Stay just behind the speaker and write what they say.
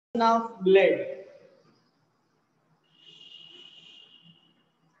coagulation of blood.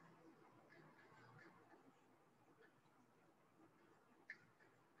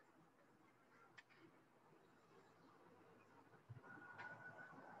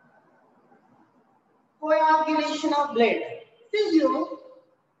 Coagulation of blood. See you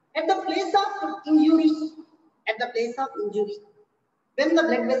at the place of injury. At the place of injury, when the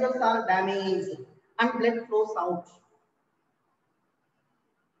blood vessels are damaged and blood flows out,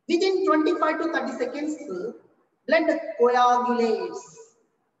 within 25 to 30 seconds, blood coagulates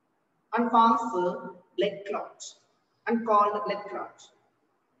and forms blood clot and called blood clot.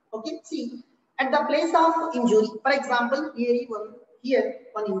 Okay, see, at the place of injury, for example, here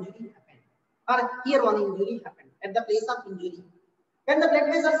one injury happened, or here one injury happened. At the place of injury, when the blood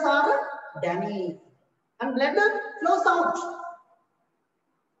vessels are damaged and blood flows out,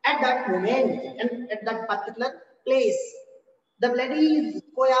 at that moment and at that particular place, the blood is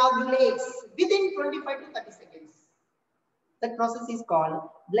coagulates within 25 to 30 seconds. That process is called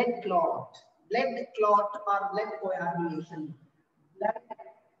blood clot. Blood clot or blood coagulation. Blood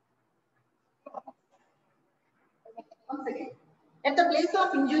clot. Once again, at the place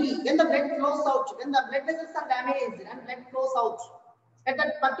of injury, when the blood flows out, when the blood vessels are damaged and blood flows out, at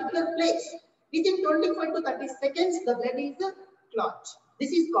that particular place, within 25 to 30 seconds, the blood is clot.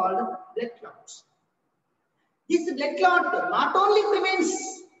 This is called blood clot. This blood clot not only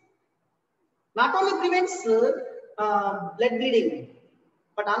prevents blood bleeding,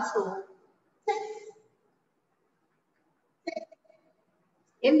 but also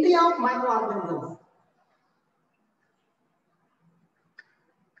entry of microorganisms.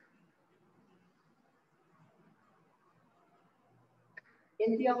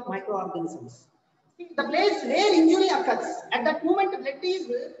 Entry of microorganisms. The place where injury occurs, at that moment, the blood is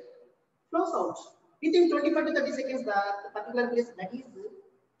flows out. Within 25 to 30 seconds, the particular place that is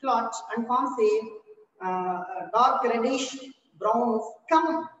clot and forms a dark reddish brown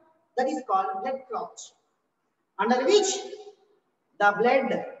scum that is called blood clot, under which the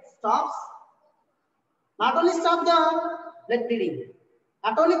blood stops, not only stops the blood bleeding,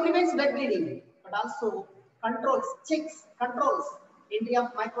 not only prevents blood bleeding, but also controls entry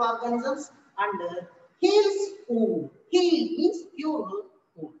of microorganisms and heals wound. Heal means cure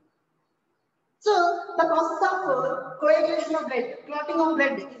wound. So the process of coagulation of blood, clotting of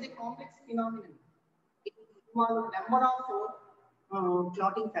blood is a complex phenomenon. It involves a number of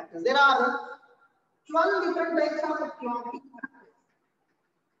clotting factors. There are 12 different types of clotting factors.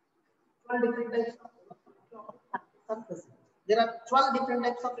 12 different types of clotting factors are present. There are 12 different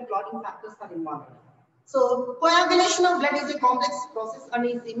types of clotting factors are involved. So coagulation of blood is a complex process and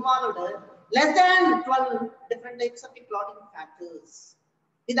is involved less than 12 different types of clotting factors.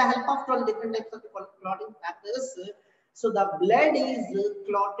 With the help of 12 different types of clotting factors, so the blood is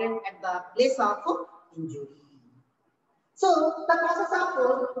clotted at the place of injury. So the process of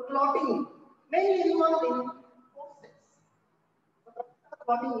clotting mainly involved in 4 steps. The process of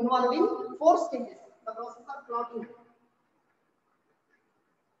clotting involved in 4 stages. The process of clotting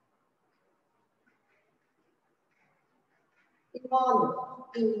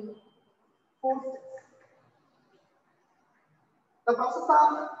involved in 4 steps. The process of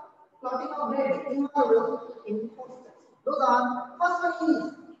clotting of blood involved in 4 steps. Those are, first one is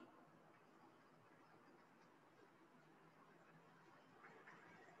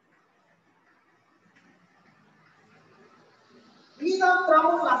release of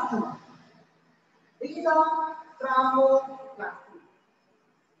thromboplastin. Release of thromboplastin.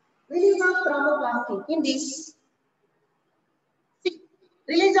 Release of thromboplastin. In this, see,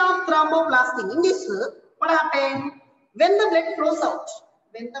 release of thromboplastin. In this, what happened? When the blood flows out,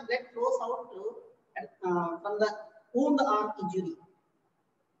 from the wound or injury,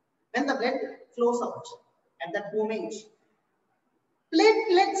 when the blood flows out, at that moment,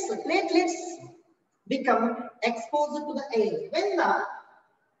 platelets become exposed to the air. When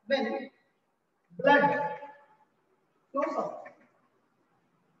blood flows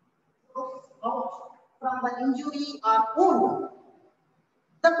out from the injury or wound,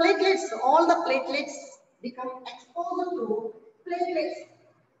 all the platelets become exposed to platelets.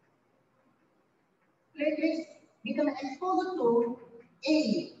 Platelets become exposed to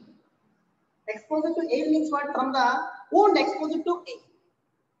air. Exposure to air means what? From the wound, exposure to air.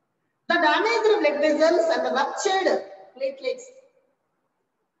 The damaged blood vessels and the ruptured platelets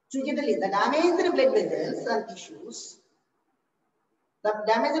togetherly, the damaged blood vessels and tissues,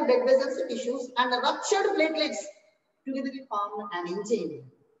 and the ruptured platelets together form an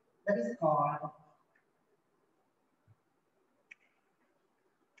engine that is called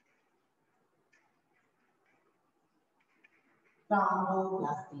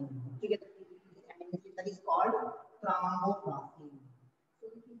thromboplastin. Together, that is called thromboplastin. So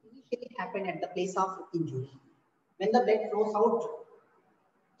it initially happen at the place of injury. When the blood flows out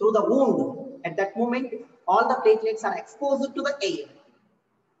through the wound, at that moment, all the platelets are exposed to the air.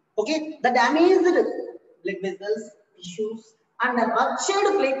 Okay, the damaged blood vessels, tissues, and the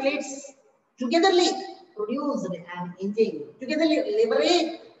ruptured platelets togetherly produced an enzyme. Togetherly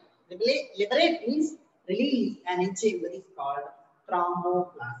liberate means release an enzyme that is called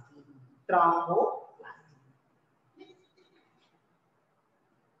thromboplastin. Thromboplastin.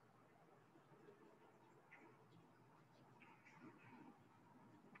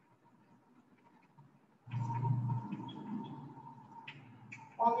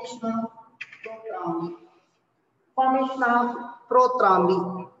 Formation of prothrombi. Formation of prothrombi.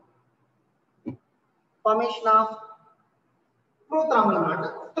 Formation of prothrombi,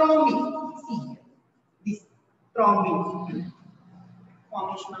 not thrombi. See here, this thrombi.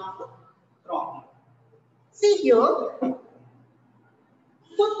 Formation of thrombi. See here.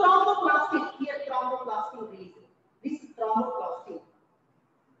 So thromboplastin, here thromboplastin release. This is thromboplastin.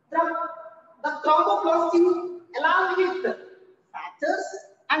 The thromboplastin along with factors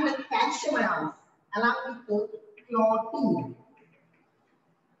and calcium ions, along with clotting.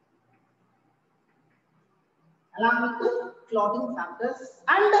 Along with clotting factors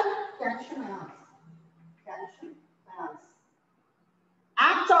and calcium ions. Calcium ions.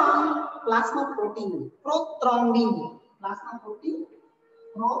 Act on plasma protein, prothrombin. Plasma protein,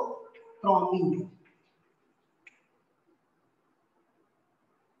 prothrombin.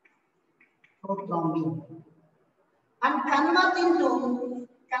 Prothrombin. And convert it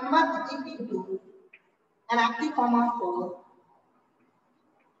into an active form of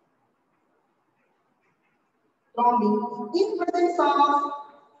thrombin in presence of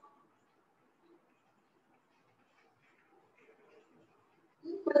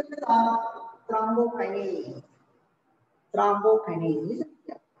thrombokinase. Thrombokinase.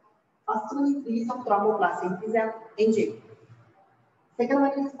 First one is release of thromboplastin, is an enzyme. Second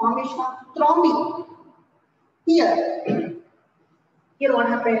one is formation of thrombin. Here what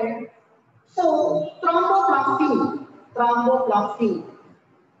happened? So thromboplastin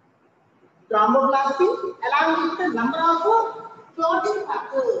along with the number of clotting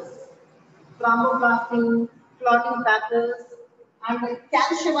factors. Thromboplastin, clotting factors, and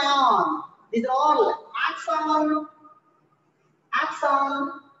calcium ion. These are all acts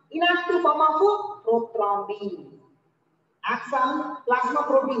on inactive form of prothrombin. Acts on plasma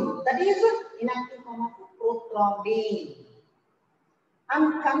protein, that is inactive form of prothrombin,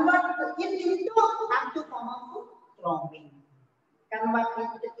 and convert it into active form of thrombin. Convert it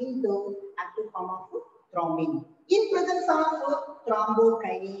into active form of thrombin in presence of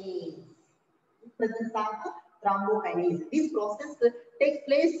thrombokinase. In presence of thrombokinase. This process takes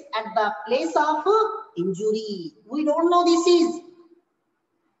place at the place of injury. We don't know this is.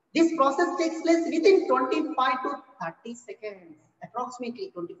 This process takes place within 25 to 30 seconds, approximately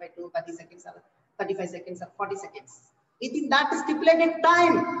 25 to 30 seconds, or 35 seconds, or 40 seconds. Within that stipulated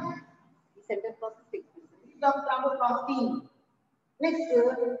time, this entire process takes place. This is the thromboplastin. Next,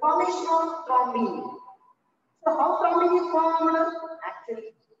 formation of thrombin. So, how thrombin is formed?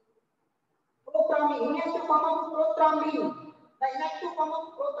 Actually, prothrombin, inactive form of prothrombin. The inactive form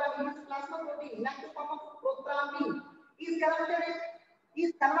of prothrombin is plasma protein. Inactive form of prothrombin is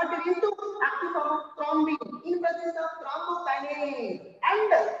converted into active form of thrombin in presence of thrombokinase and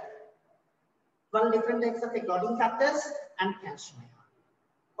 12 different types of clotting factors and calcium.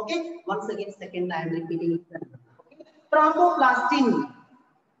 Okay, once again, second I am repeating it. Okay. Thromboplastin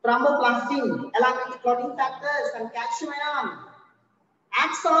along with the clotting factors and calcium ion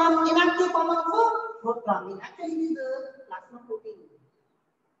acts on inactive form of prothrombin. Actually, it is a plasma protein.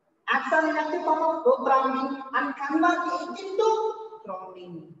 Acts on inactive form of prothrombin and convert it into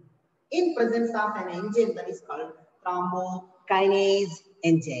thrombin in presence of an enzyme that is called thrombokinase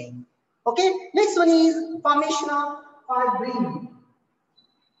enzyme. Okay, next one is formation of fibrin.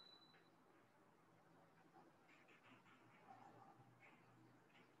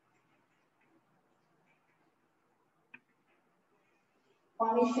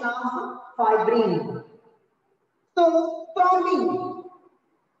 Formation of fibrin. So thrombin.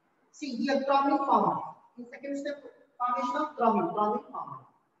 See here, thrombin formed. In second step, formation of thrombin formed.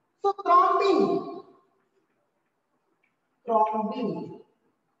 So thrombin,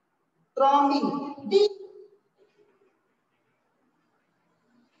 D.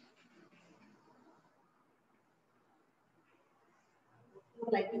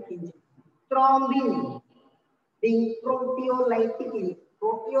 Thrombin being proteolytic enzyme.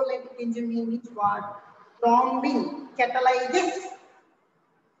 Proteolytic enzyme means what? Thrombin catalyzes,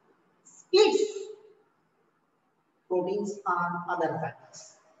 splits proteins or other factors.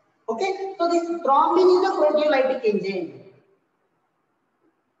 Okay, so this thrombin is a proteolytic engine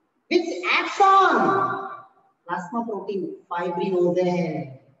which acts on plasma protein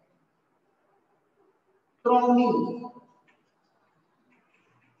fibrinogen. Thrombin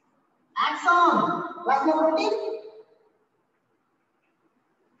acts on plasma protein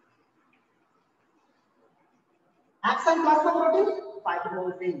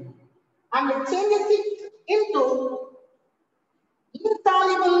fibrinogen and changes it into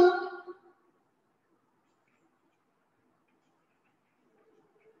insoluble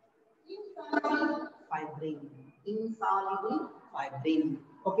fibrin. Insoluble fibrin.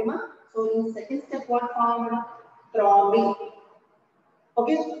 Okay, ma? So in second step, what formed? Thrombin.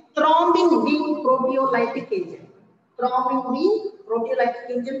 Okay, thrombin being proteolytic agent. Thrombin being proteolytic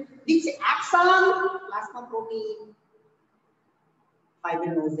agent which acts on plasma protein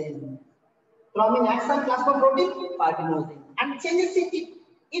fibrinogen. Thrombin acts on plasma protein fibrinogen and changes it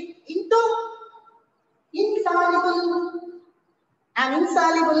into insoluble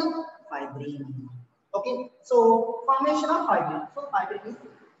fibrin. Okay, so formation of fibrin. So fibrin is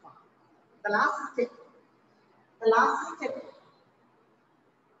the last step.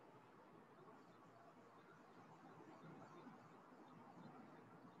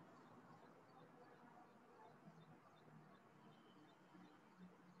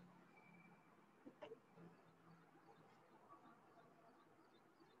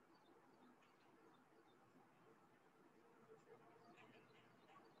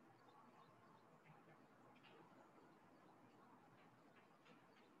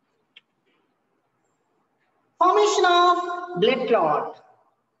 Formation of blood clot.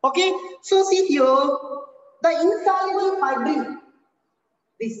 Okay, so see here the insoluble fibrin.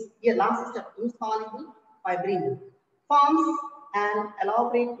 This here last step, insoluble fibrin forms an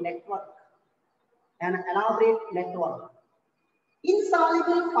elaborate network.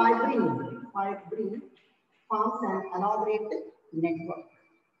 Insoluble fibrin forms an elaborate network.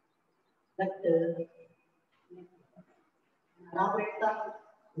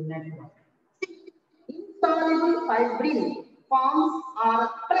 Insoluble fibrin forms are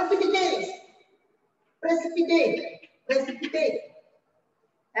precipitate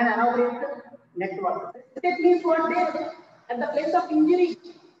an elaborate network. Precipitate means what? There at the place of injury,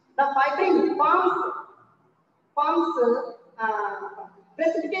 the fibrin forms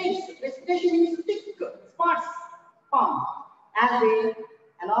precipitation means thick spots form as a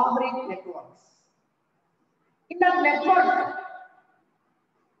elaborate networks. In that network,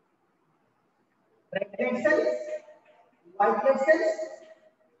 red blood cells, white blood cells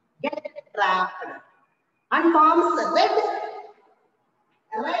get trapped and forms red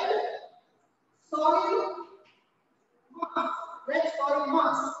solid mass. Red solid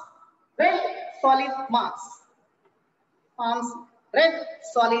mass forms red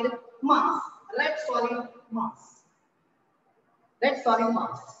solid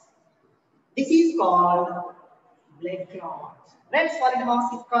mass. This is called blood clot. Red solid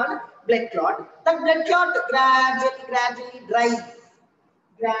mass is called blood clot. The blood clot gradually dries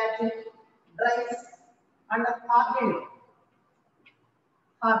and hardened.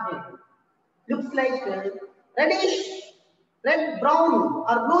 Looks like red brown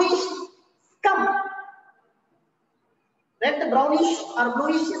or bluish scum. Red brownish or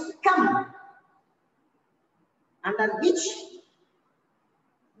bluish scum under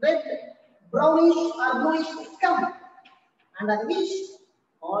which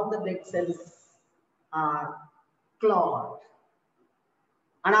all the blood cells are clogged,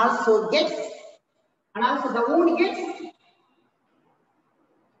 and also the wound gets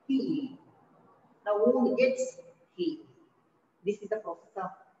healed. This is the process of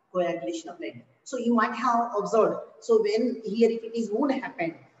coagulation of blood. So you might have observed. So when here if it is wound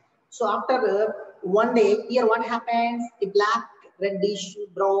happened, so after one day here what happens? A black, reddish,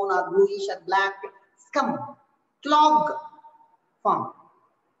 brown or bluish or black scum, clog form.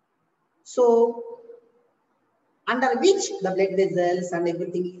 So under which the blood vessels and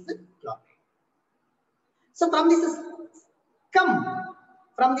everything is clogged. So from this scum,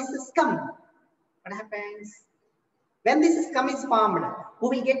 what happens? When this scum is formed, we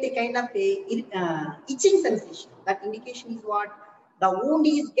will get a kind of itching sensation. That indication is what? The wound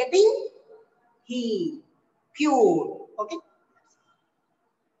is getting healed, cured. Okay.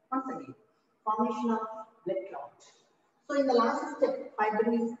 Once again, formation of blood clot. So in the last step,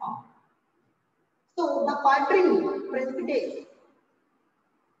 fibrin is formed. So the fibrin precipitate.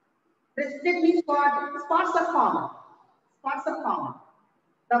 Precipitate means what? Spots are formed.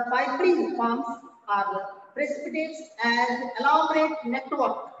 The fibrin forms are precipitates an elaborate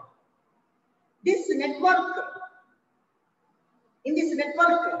network. This network, in this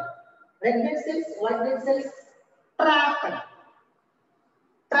network, red blood cells, white blood cells trapped.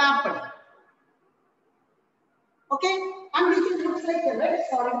 Okay, and this looks like a red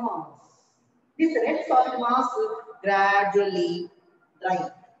solid mass. This red solid mass gradually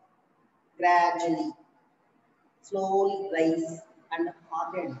dries, slowly rise and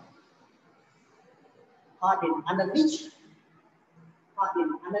harden. Under which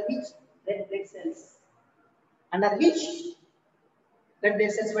red blood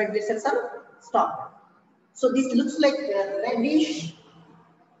cells, white blood cells are stopped. So this looks like a reddish,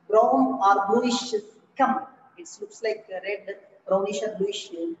 brown or bluish scum. It looks like a red, brownish or bluish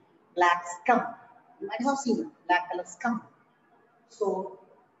black scum. You might have seen black color scum. So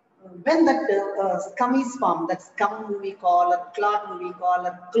when that scum is formed, that scum we call a clot, we call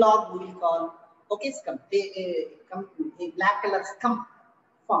a clog, we call. Okay, scum. A black color scum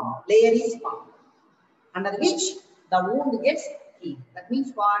form, layer is formed, under which the wound gets healed. That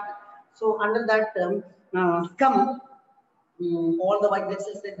means what? So under that scum, all the white blood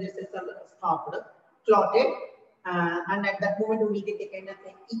cells are stopped, clotted, and at that moment we get a kind of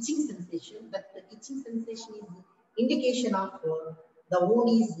an itching sensation. That the itching sensation is indication of the wound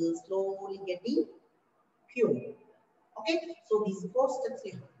is slowly getting cured. Okay, so these four steps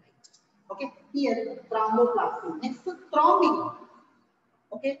we have. Okay, here thromboplasty. Next, thrombin.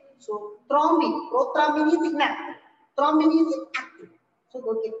 Okay, so thrombin, prothrombin is inactive, thrombin is active. So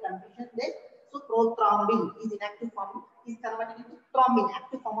don't get confusion there. So prothrombin is inactive form, is converted into thrombin,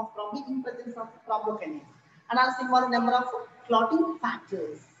 active form of thrombin in presence of thrombokinase, and also involve number of clotting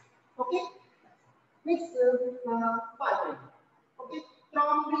factors. Okay, next fibrin. Okay,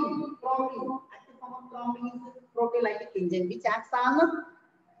 thrombin, active form of thrombin is proteolytic engine which acts on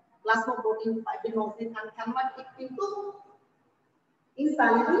plasma-protein fibrinogen and convert it into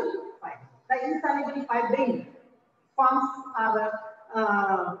insoluble fibrin. The insoluble fibrin forms are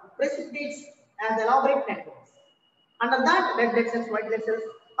precipitates as elaborate networks. Under that, red blood cells, white blood cells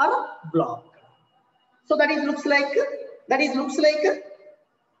are blocked. So that looks like red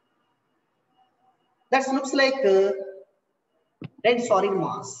solid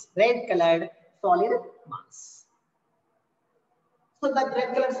mass, red colored solid mass. So that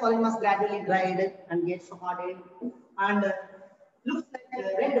red colored solid mass gradually dried and gets hardened and looks like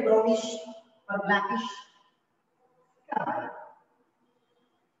red brownish or blackish color.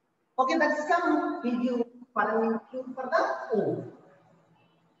 Okay, that scum will give following cue for the wound.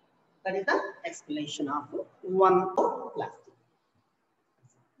 That is the explanation of one plastic.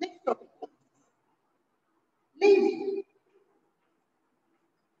 Next topic. Lymph.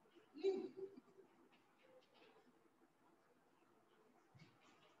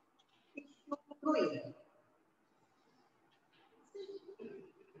 Fluid.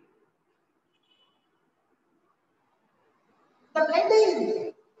 The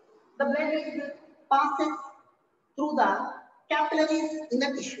blood is passes through the capillaries in the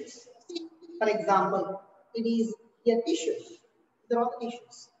tissues. See, for example, it is here tissues. These are all the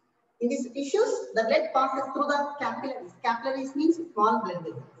tissues. In these tissues, the blood passes through the capillaries. Capillaries means small blood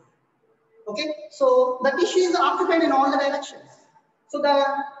vessels. Okay, so the tissue is occupied in all the directions. So the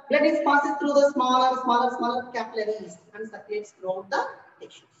blood is passes through the smaller capillaries and circulates throughout the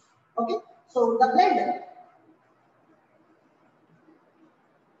tissues. Okay, so the blood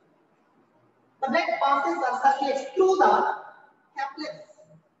passes or circulates through the capillaries.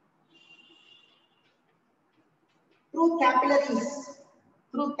 Through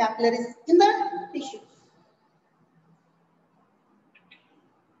capillaries in the tissues.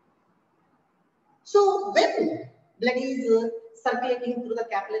 So when blood is circulating through the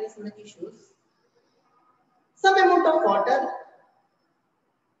capillaries in the tissues, some amount of water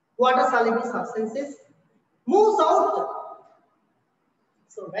soluble substances moves out.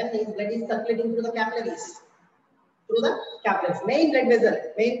 So when blood is circulating through the capillaries, main blood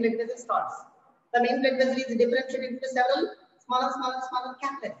vessel starts. The main blood vessel is differentiated into several smaller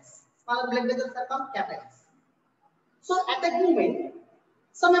capillaries. Smaller blood vessels are called capillaries. So at that moment,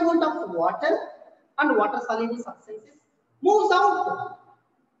 some amount of water and water soluble substances moves out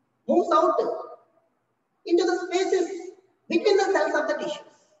into the spaces between the cells of the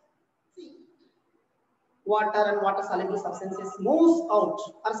tissues. See, water and water soluble substances moves out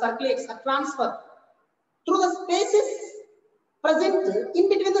or circulates or transfer through the spaces present in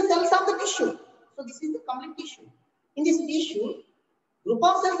between the cells of the tissue. So this is the complete tissue. In this tissue, group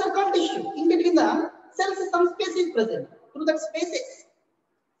of cells are called tissue. In between the cells, some space is present. Through that spaces,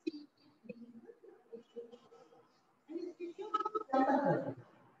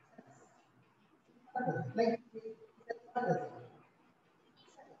 like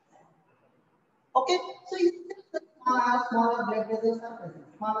okay, so in the smaller blood vessels are present.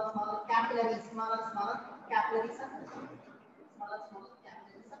 Smaller capillaries, smaller capillaries are present. Smaller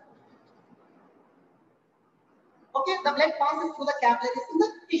capillaries are present. Okay, the blood passes through the capillaries in the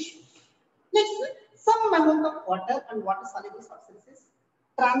tissue. Next, some amount of water and water soluble substances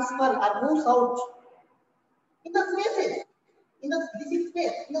transfer or moves out in the spaces. This is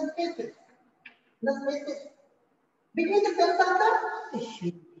space, in the spaces between the cells of the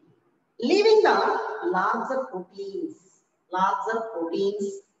tissue, leaving the larger proteins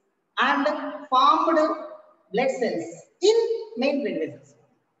and formed blood cells in main blood vessels.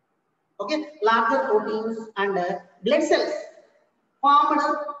 Okay, larger proteins and blood cells, formed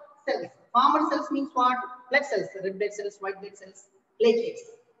cells. Formed cells means what? Blood cells, red blood cells, white blood cells, platelets.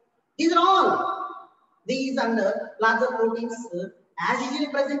 These are all these and larger proteins as usually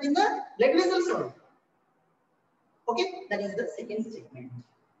present in the blood vessels. Okay, that is the second statement.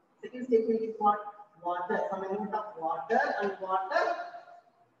 Second statement is what? Water, some amount of water and water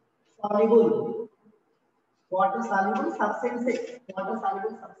soluble substances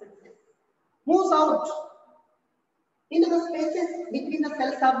moves out into the spaces between the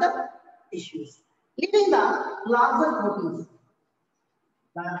cells of the tissues, leaving the larger proteins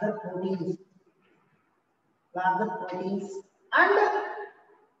and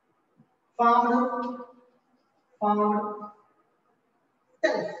formed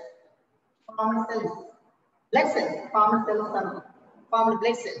cells, blood cells, formed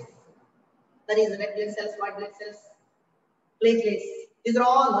blood cells. That is red blood cells, white blood cells, platelets. These are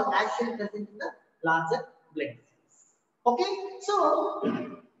all actually present in the larger blood vessels. Okay, so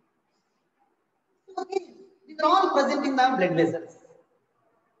these are all present in the blood vessels.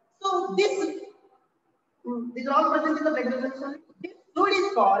 So these are all present in the blood vessels. This fluid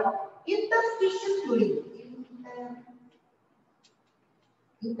is called interstitial fluid.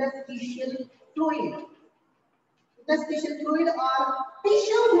 Interstitial fluid or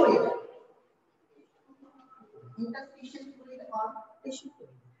tissue fluid. Interstitial fluid or tissue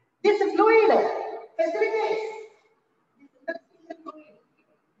fluid. This fluid facilitates.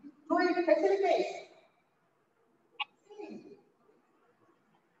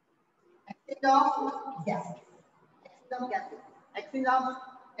 Exchange of gases. Exchange of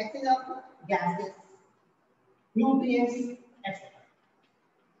gases, nutrients, etc.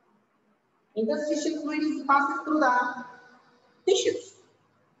 Interstitial fluid passes through the tissues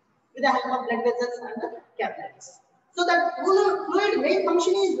with the help of blood vessels and the capillaries. So that fluid main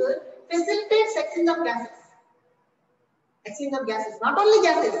function is facilitates exchange of gases. Not only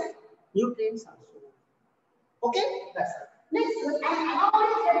gases, nutrients also. Okay, that's it. Next, an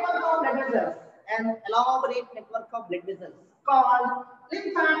elaborate network of blood vessels called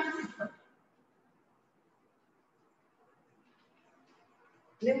lymphatic system.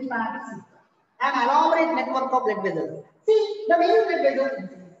 An elaborate network of blood vessels. See, the main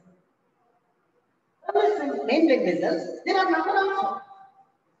blood vessels. There are number of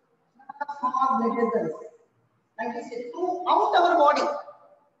small blood vessels. Like this, throughout our body.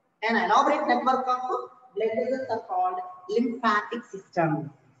 An elaborate network of blood vessels are called lymphatic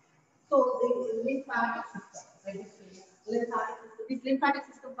system. So the lymphatic system, like this lymphatic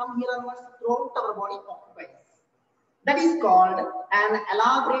system from here onwards throughout our body occupies. That is called an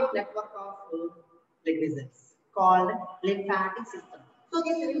elaborate network of blood vessels called lymphatic system. So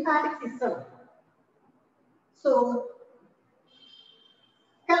this lymphatic system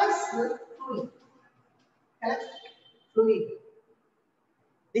collects fluid.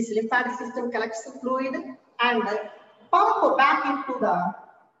 This lymphatic system collects the fluid and pump back through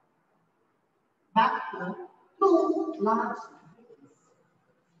large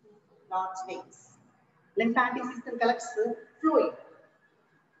veins. Lymphatic system collects fluid.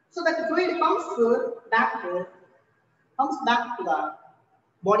 So that fluid comes back to the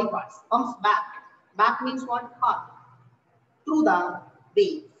body parts. Comes back. Back means what? Heart. Through the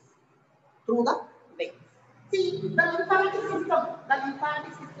veins. See, the lymphatic system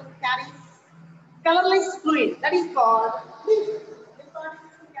carries colorless fluid. That is called lymph. Lymphatic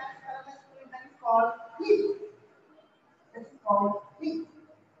system carries colorless fluid. That is called lymph.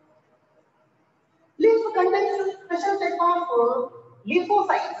 Lymph contains a special type of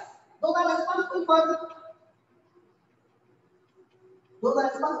lymphocytes. Those are responsible for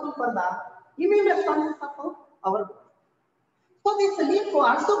the immune responses of our body. So this lymph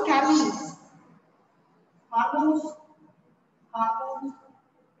also carries hormones,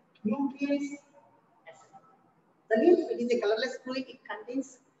 nutrients, etc. The lymph is a colorless fluid. It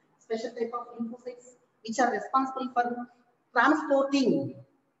contains special type of lymphocytes which are responsible for transporting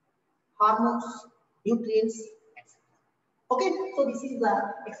hormones, nutrients, etc. Okay, so this is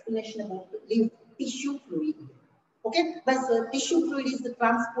the explanation about lymph tissue fluid. Okay, thus tissue fluid is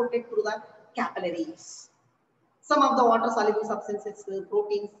transported through the capillaries. Some of the water-soluble substances,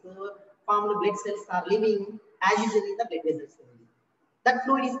 proteins, formed blood cells are living as usually in the blood vessels. That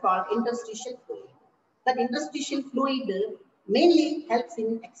fluid is called interstitial fluid. That interstitial fluid mainly helps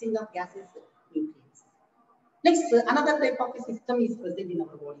in exchange of gases, nutrients. Next, another type of a system is present in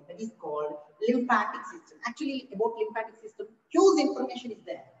our body, that is called lymphatic system. Actually, about lymphatic system, huge information is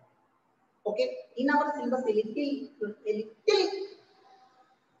there. Okay, in our syllabus, a little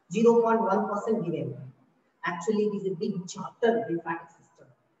 0.1% given. Actually, it is a big chapter, lymphatic system.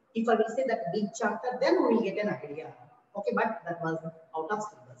 If I will say that big chapter, then we will get an idea. Okay, but that was out of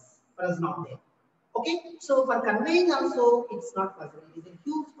syllabus. It was not there. Okay, so for conveying also, it's not possible. It is a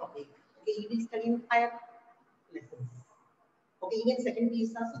huge topic. Okay, you will study in higher lessons. Okay, even second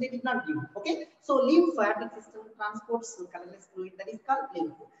piece also they did not give. Okay, so lymphatic system transports colorless fluid, that is called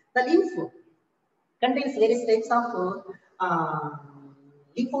lymph. The lymph contains various types of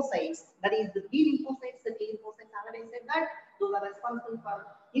lymphocytes, that is the B lymphocytes, the T lymphocytes. Already said that those are responsible for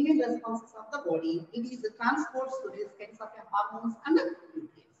immune responses of the body. It is the transports to various kinds of hormones and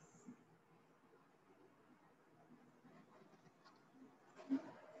nutrients.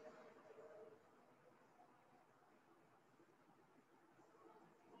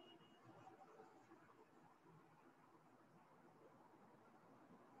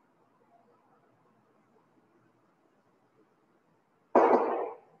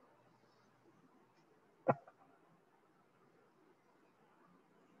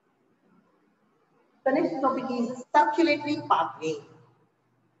 The next topic is circulatory pathway.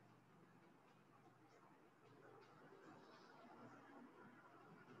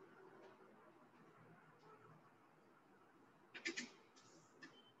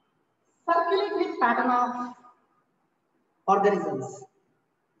 Circulatory pattern of organisms.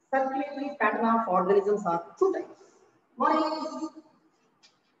 Circulatory pattern of organisms are two types. One is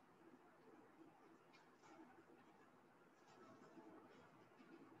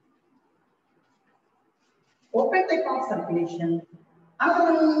open type of circulation.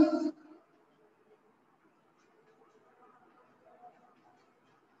 Another one is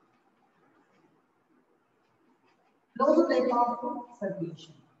closed type of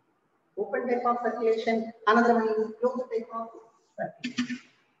circulation. Open type of circulation. Another one is closed type of circulation.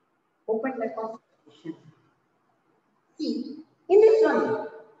 Open type of circulation. See, in this one,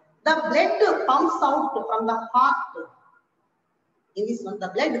 the blood pumps out from the heart. In this one, the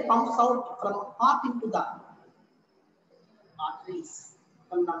blood pumps out from heart into the arteries.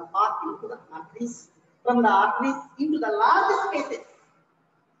 From the heart into the arteries. From the arteries into the large spaces.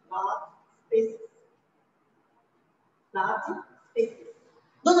 Large spaces. Large spaces.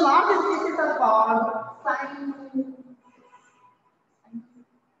 Those large spaces are called signs.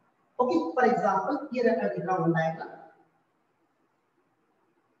 Okay, for example, here I have drawn one diagram.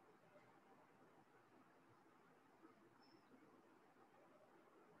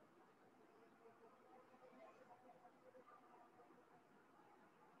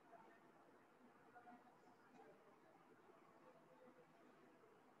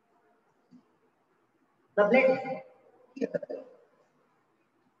 The blood here.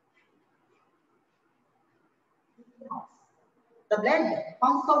 The blood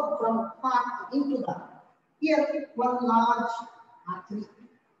pumps out from heart into the here one large artery.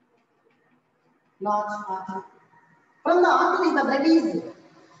 Large artery. From the artery, the blood is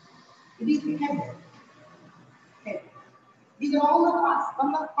head. Head. These are all the parts.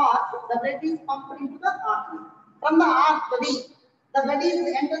 From the heart, the blood is pumped into the artery. From the artery, the blood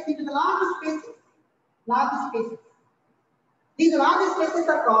enters into the large spaces. Large spaces. These large spaces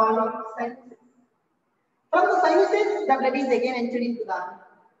are called sinuses. From the sinuses, the blood is again entered into the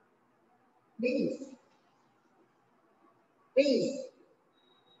veins. Veins.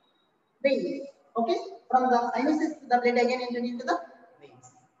 Veins. Okay? From the sinuses, the blood again entered into the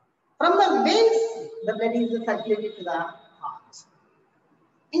veins. From the veins, the blood is circulated to the heart.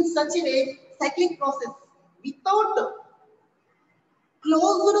 In such a way, cyclic process without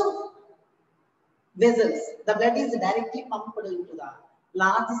closed vessels, the blood is directly pumped into the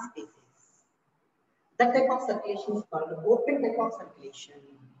large spaces. That type of circulation is called open type of circulation.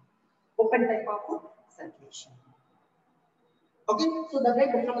 Open type of circulation. Okay, so the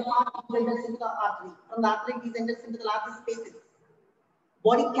blood from the heart enters into the artery. From the artery, it enters into the large spaces.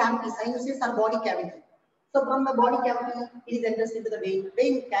 Body cavity, sinuses are body cavity. So from the body cavity, it enters into the vein.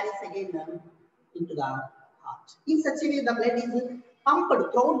 Vein carries again into the heart. In such a way, the blood is pumped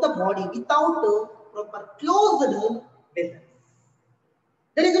throughout the body without proper closed vessels.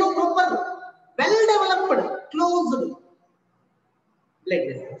 There is no proper well-developed, closed blood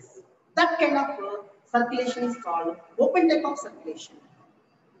vessels. That kind of circulation is called open type of circulation.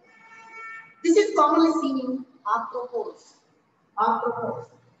 This is commonly seen in arthropods. Arthropods.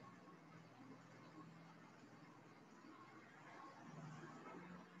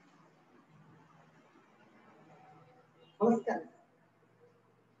 Molluscans.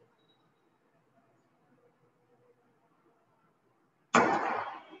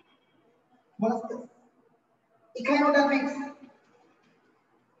 Molluscans. Echinodermics.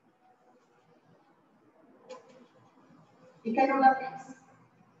 Echinodermics.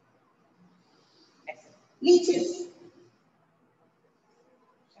 Leeches.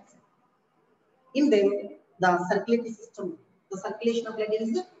 In them, the circulatory system, the circulation of blood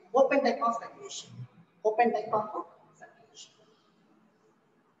is the open type of circulation. Open type of circulation.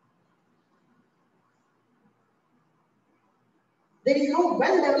 There is no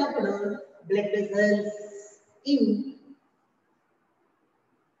well-developed blood vessels in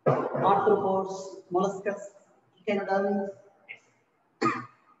arthropods, molluscus, echinoderms.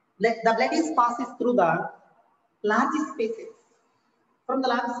 The blood is passes through the large spaces. From the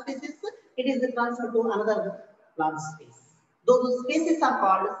large spaces, it is transferred to another large space. Those spaces are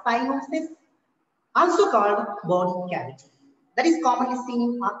called cyanosis, also called body cavity. That is commonly seen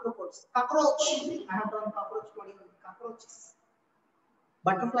in arthropods. Cockroach, I have drawn cockroaches.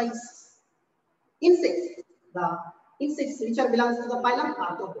 Butterflies, insects, the insects which are belongs to the phylum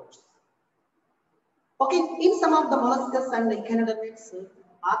arthropods. Okay, in some of the molluscus and echinodermics,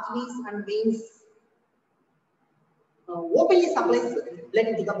 arteries and veins openly supplies blood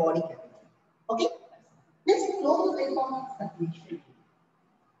into the body cavity. Okay, next closed type of circulation.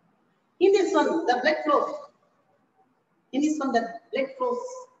 In this one, the blood flows. In this one, the blood flows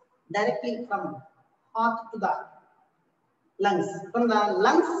directly from heart to the lungs, from the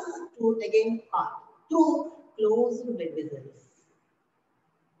lungs to again heart, through closed blood vessels.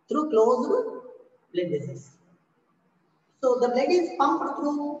 Through closed blood vessels. So the blood is pumped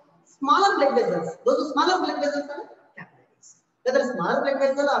through smaller blood vessels. Those smaller blood vessels are capillaries. Whether smaller blood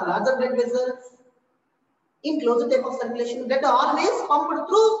vessel or larger blood vessels, in closed type of circulation, blood always pumped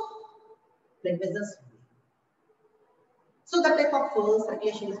through blood vessels. So that type of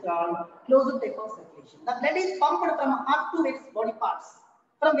circulation is called closed type of circulation. The blood is pumped from heart to various body parts,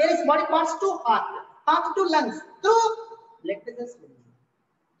 from various body parts to heart, heart to lungs, through blood vessels.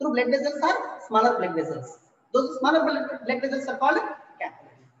 Through blood vessels are smaller blood vessels. Those smaller blood vessels are called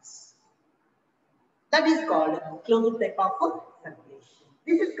capillaries. That is called closed type of circulation.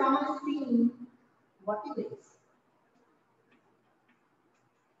 This is commonly seen in vertebrates.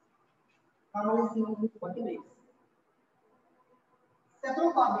 Commonly seen in vertebrates.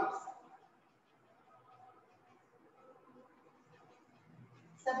 Cephalopods.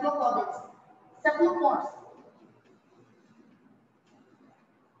 Cephalopods. Cephalopods.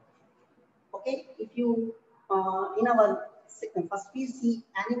 Okay, if you in our first we see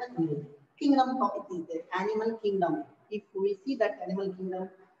animal kingdom topic is there, animal kingdom. If we see that animal kingdom,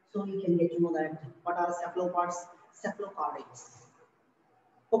 so we can get to know that what are cephalopods, cephalopods.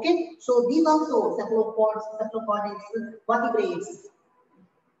 Okay, so these also cephalopods, vertebrates.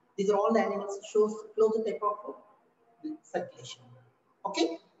 These are all the animals shows closed type of circulation.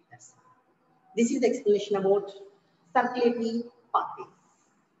 Okay, yes. This is the explanation about circulatory pathways.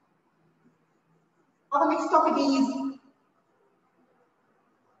 Our next topic is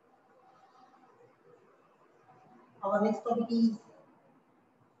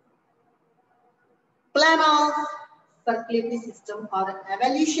plan of circulatory system or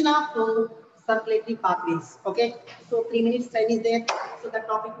evolution of circulatory pathways. Okay, so 3 minutes time is there. So that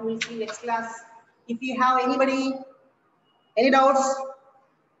topic we will see next class. If you have any doubts,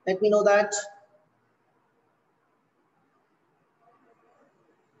 let me know that.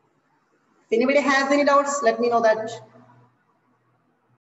 If anybody has any doubts, let me know that.